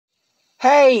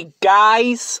Hey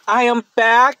guys, I am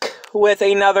back with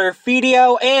another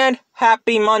video and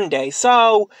happy Monday.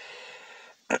 So,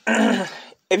 if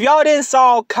y'all didn't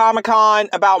saw Comic-Con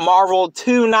about Marvel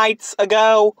 2 nights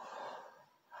ago,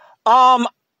 I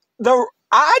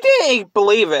didn't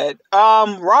believe it.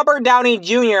 Robert Downey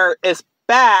Jr. is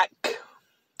back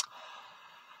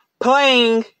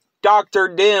playing Doctor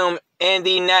Doom in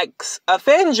the next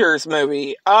Avengers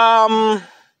movie.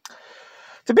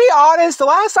 To be honest, the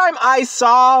last time I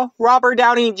saw Robert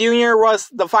Downey Jr. was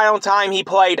the final time he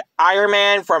played Iron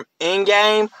Man from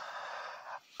Endgame.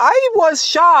 I was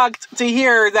shocked to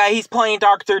hear that he's playing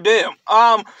Doctor Doom.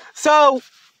 So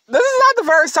this is not the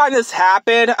first time this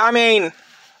happened. I mean,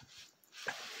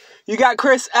 you got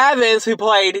Chris Evans who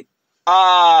played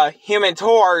Human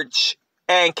Torch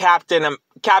and Captain.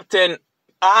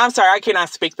 I'm sorry, I cannot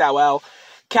speak that well.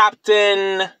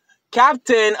 Captain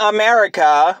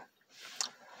America.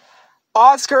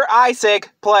 Oscar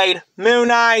Isaac played Moon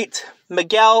Knight,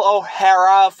 Miguel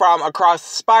O'Hara from Across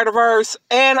the Spider-Verse,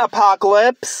 and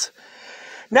Apocalypse.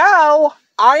 Now,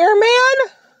 Iron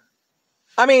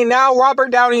Man? Now Robert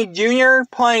Downey Jr.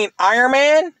 playing Iron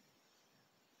Man?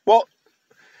 Well,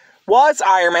 was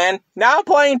Iron Man, now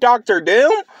playing Doctor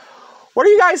Doom? What do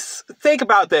you guys think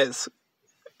about this?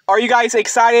 Are you guys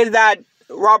excited that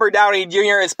Robert Downey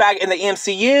Jr. is back in the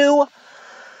MCU?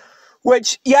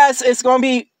 Which, yes, it's going to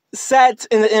be set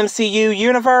in the MCU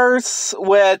universe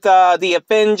with the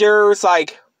Avengers,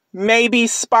 like maybe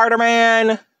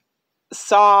Spider-Man,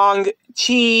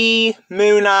 Shang-Chi,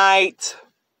 Moon Knight,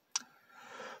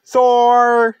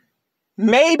 Thor,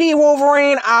 maybe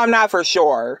Wolverine, I'm not for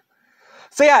sure.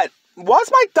 So yeah,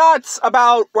 what's my thoughts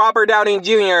about Robert Downey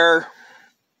Jr.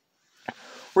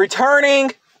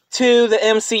 returning to the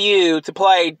MCU to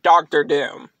play Doctor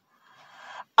Doom?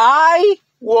 I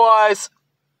was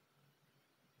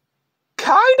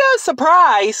kind of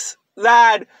surprised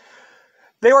that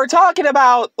they were talking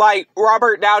about, like,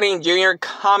 Robert Downey Jr.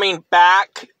 coming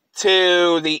back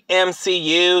to the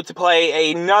MCU to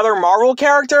play another Marvel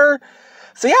character.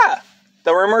 So yeah,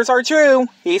 the rumors are true.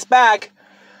 He's back.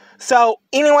 So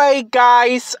anyway,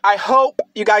 guys, I hope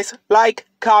you guys like,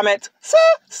 comment,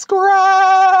 subscribe.